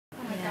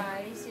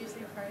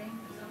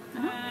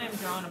I'm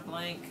drawing a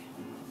blank.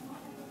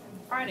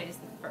 Friday's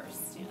the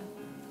 1st, yeah.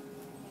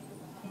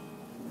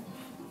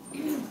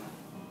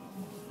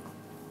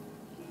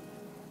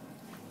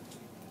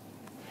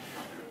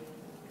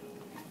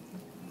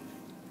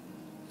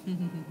 Oh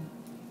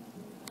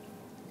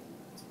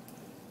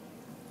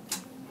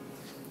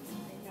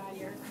my god,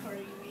 you're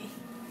recording me.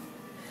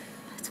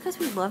 It's because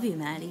we love you,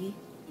 Maddie.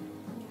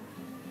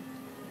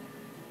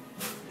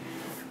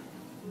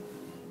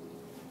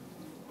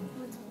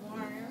 It's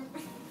warm.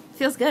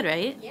 Feels good,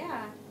 right?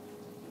 Yeah.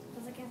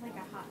 Feels like I have like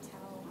a hot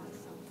towel or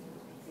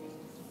something.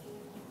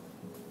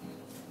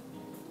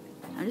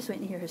 I'm just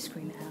waiting to hear her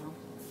scream out.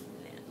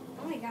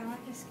 Oh my god, I'm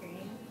not gonna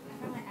scream. I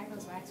found my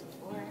eyebrows waxed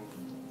before.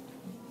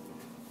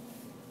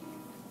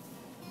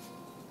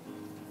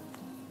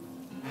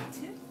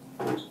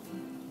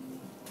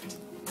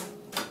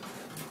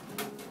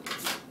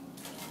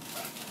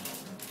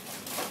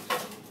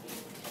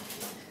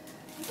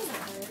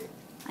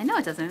 I know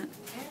it doesn't.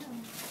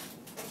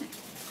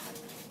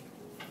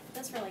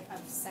 That's for like a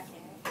second.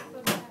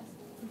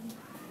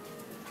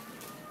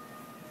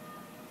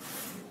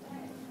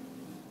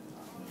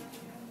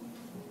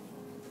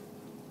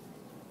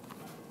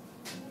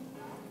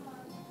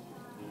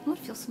 Oh, it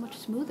feels so much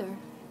smoother.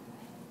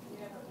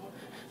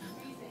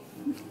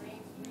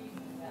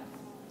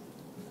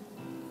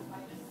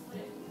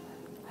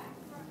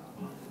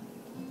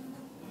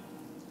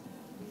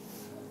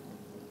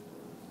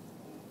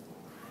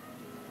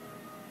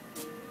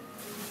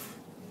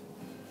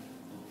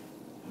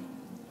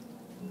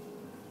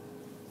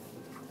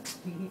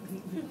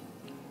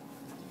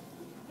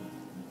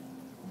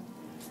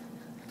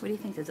 What do you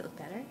think? Does it look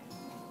better?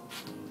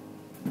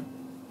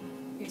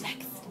 You're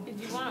next. Did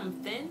you want them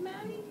thin,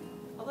 Maddie?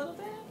 A little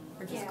bit?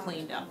 Or just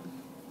cleaned up?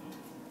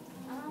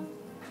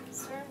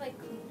 Sort of like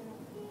cleaned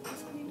up.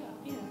 Just cleaned up,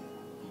 yeah.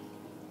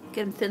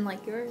 Get them thin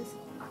like yours?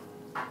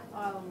 Oh,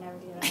 I'll never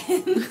do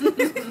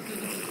that.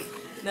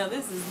 No,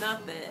 this is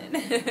nothing.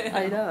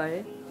 I know,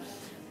 right?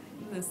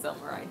 This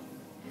summer,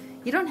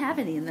 You don't have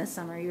any in this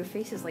summer. Your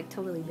face is like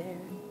totally bare.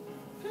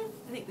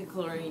 I think the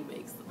chlorine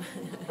makes them.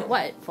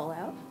 What? Fall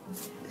out?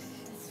 That's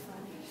funny.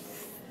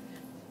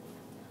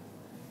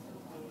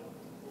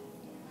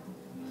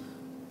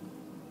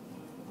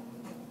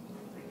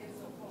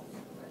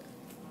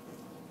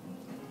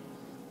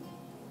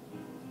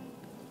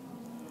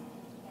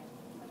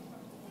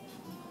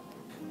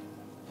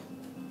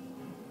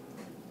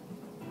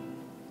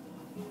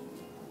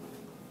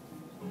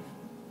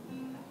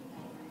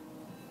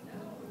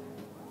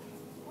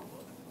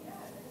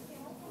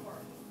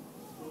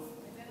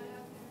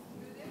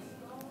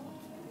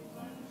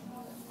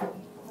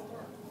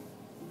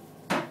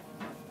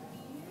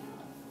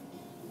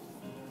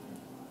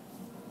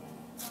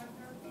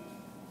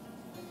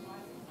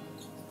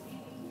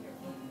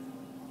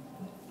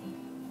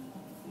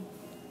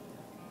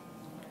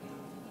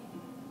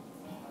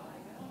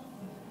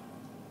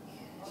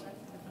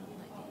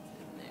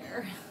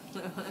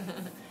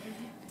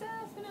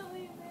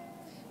 Definitely there.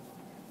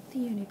 The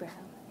unibrow.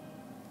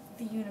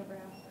 The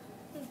unibrow.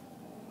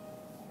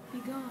 Be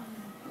gone.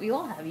 We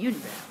all have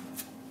unibrow.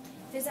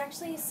 There's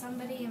actually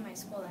somebody in my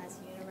school that has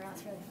a unibrow.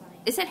 It's really funny.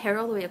 Is it hair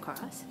all the way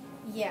across?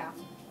 Yeah.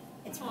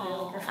 It's really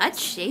Aw. gross. I'd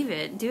shave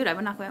it. Dude, I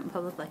would not go out in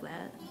public like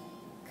that.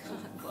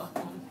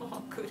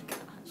 Oh, good gosh.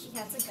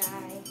 Yeah, it's a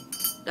guy.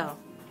 Oh.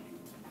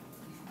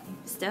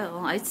 Still,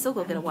 I'd still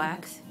go get a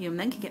wax. You know,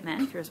 men can get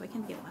manicures. Why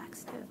can't they get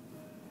wax too?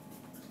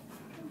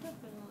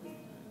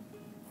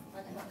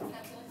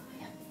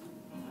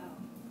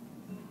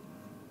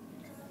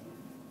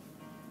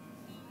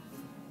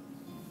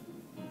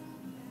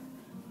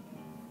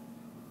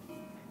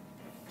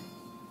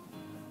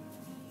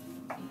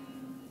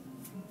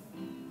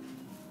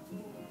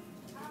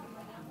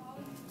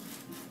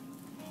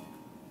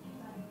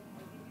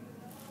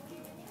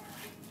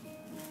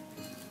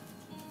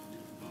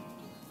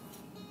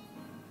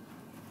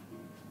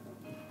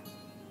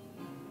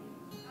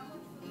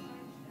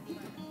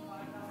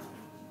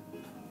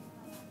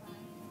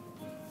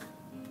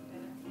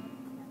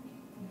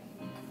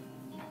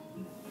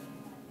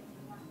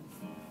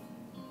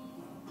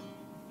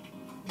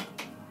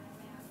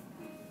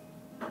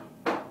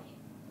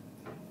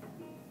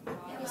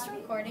 Is it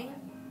recording?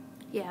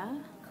 Yeah.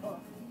 Cool.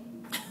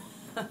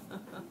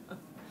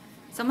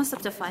 It's almost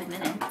up to 5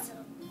 minutes.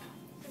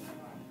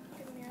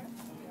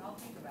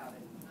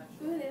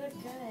 Ooh, they look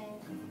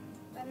good.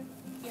 Better.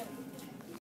 Yep.